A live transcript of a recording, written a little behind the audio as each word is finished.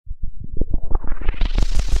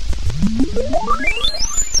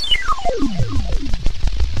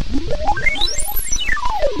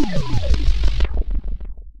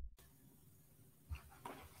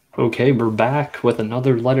Okay, we're back with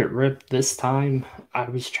another Let It Rip. This time, I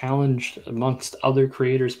was challenged amongst other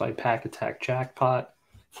creators by PackAttack Jackpot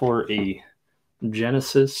for a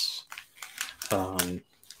Genesis.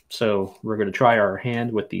 So we're going to try our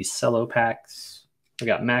hand with these cello packs. I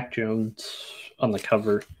got Mac Jones on the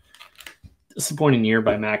cover. Disappointing year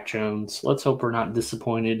by Mac Jones. Let's hope we're not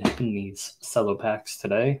disappointed in these cello packs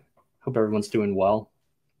today. Hope everyone's doing well.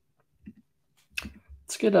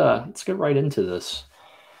 Let's get right into this.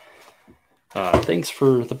 Thanks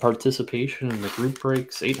for the participation in the group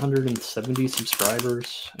breaks. 870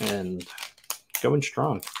 subscribers and going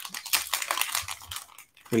strong.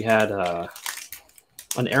 We had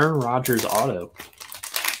an Aaron Rodgers auto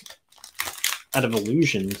out of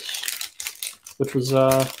Illusions, which was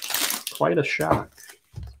quite a shock.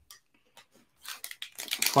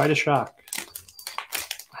 Quite a shock.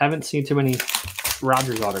 Haven't seen too many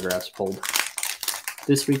Rodgers autographs pulled.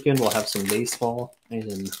 This weekend, we'll have some baseball,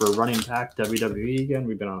 and we're running back WWE again.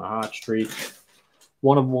 We've been on a hot streak.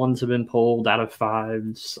 1 of 1s have been pulled, out of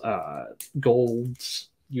 5s, golds,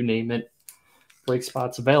 you name it. Break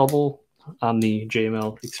spots available on the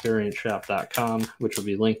jmlexperience.shop.com, which will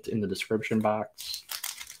be linked in the description box.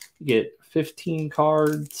 You get 15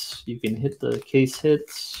 cards. You can hit the case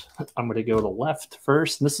hits. I'm going to go to left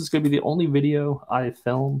first. And this is going to be the only video I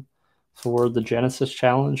film for the Genesis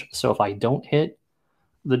Challenge. So if I don't hit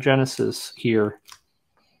the Genesis here,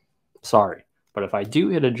 sorry, but if I do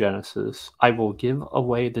hit a Genesis, I will give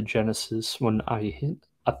away the Genesis when I hit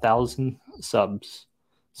 1,000 subs.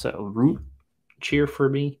 So cheer for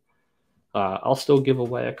me. I'll still give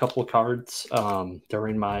away a couple of cards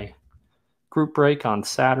during my group break on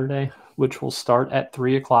Saturday, which will start at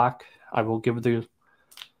 3 o'clock. I will give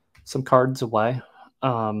some cards away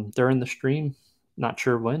during the stream. Not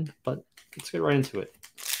sure when, but let's get right into it.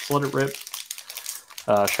 Let's let it rip.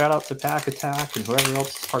 Shout out to PackAttack and whoever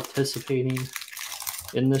else is participating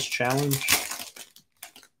in this challenge.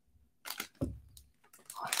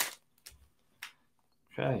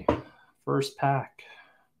 Okay, first pack.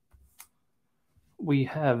 We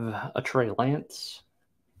have a Trey Lance,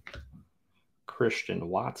 Christian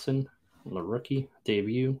Watson on the rookie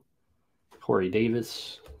debut, Corey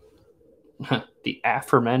Davis, the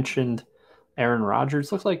aforementioned Aaron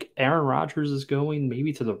Rodgers. Looks like Aaron Rodgers is going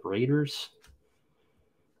maybe to the Raiders.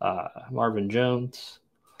 Marvin Jones,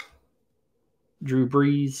 Drew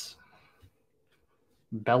Brees,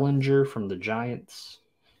 Bellinger from the Giants,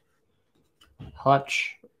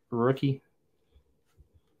 Hutch, rookie,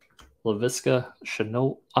 LaVisca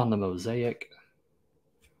Chenault on the Mosaic,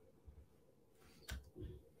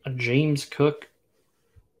 James Cook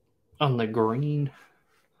on the green,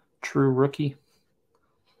 true rookie,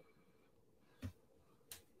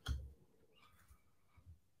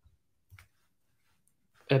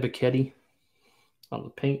 Ebiketie on the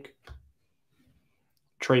pink,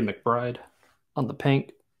 Trey McBride on the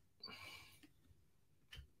pink,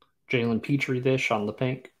 Jalen Petrie Dish on the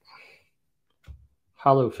pink,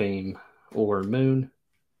 Hall of Fame or Moon,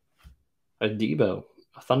 a Debo,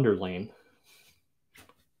 a Thunderlane,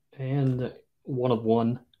 and 1 of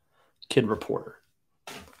 1 Kid Reporter.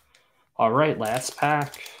 All right, last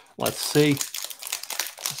pack. Let's see.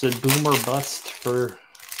 Is it boom or bust for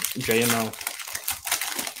JML?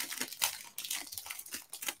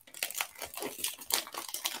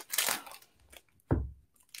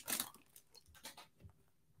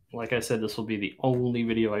 Like I said, this will be the only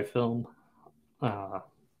video I film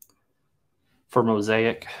for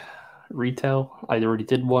Mosaic retail. I already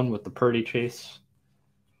did one with the Purdy chase.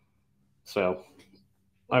 So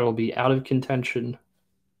I will be out of contention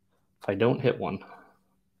if I don't hit one.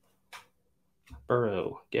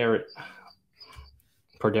 Burrow, Garrett,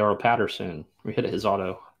 Cordero Patterson. We hit his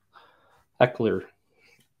auto. Eckler,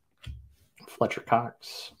 Fletcher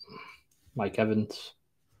Cox, Mike Evans,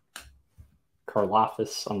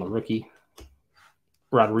 Karlaftis on the rookie,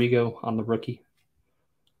 Rodrigo on the rookie.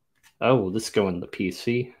 Oh, this is going to the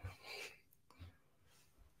PC.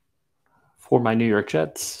 For my New York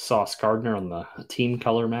Jets, Sauce Gardner on the team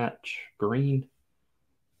color match, green.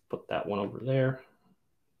 Put that one over there.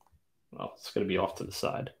 Well, it's going to be off to the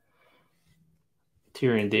side.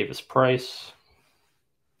 Tyrion Davis Price.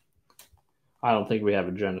 I don't think we have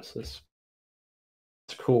a Genesis.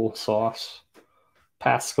 It's cool. Sauce.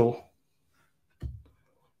 Pascal.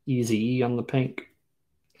 Easy E on the pink.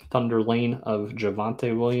 Thunder Lane of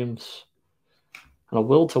Javonte Williams. And a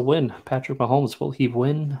will to win. Patrick Mahomes, will he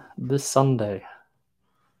win this Sunday?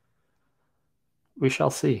 We shall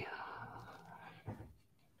see.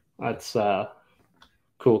 That's a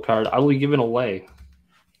cool card. I will be giving away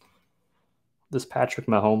this Patrick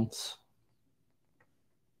Mahomes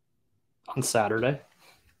on Saturday.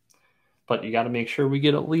 But you got to make sure we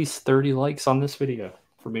get at least 30 likes on this video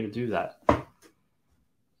for me to do that.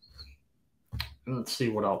 And let's see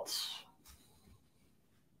what else.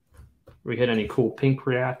 We hit any cool pink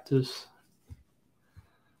reactors?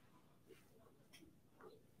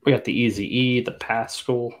 We got the Easy E, the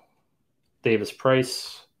Pascal, Davis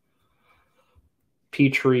Price,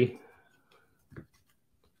 Petrie.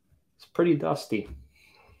 It's pretty dusty.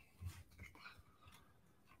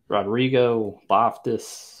 Rodrigo,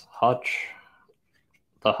 Loftus, Hutch.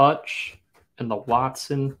 The Hutch and the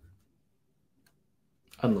Watson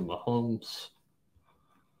and the Mahomes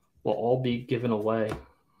will all be given away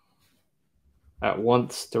at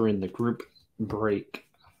once during the group break.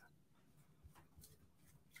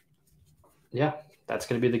 Yeah, that's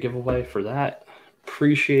going to be the giveaway for that.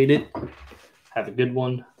 Appreciate it. Have a good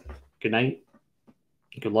one. Good night.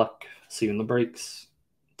 Good luck. See you in the breaks.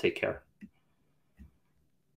 Take care.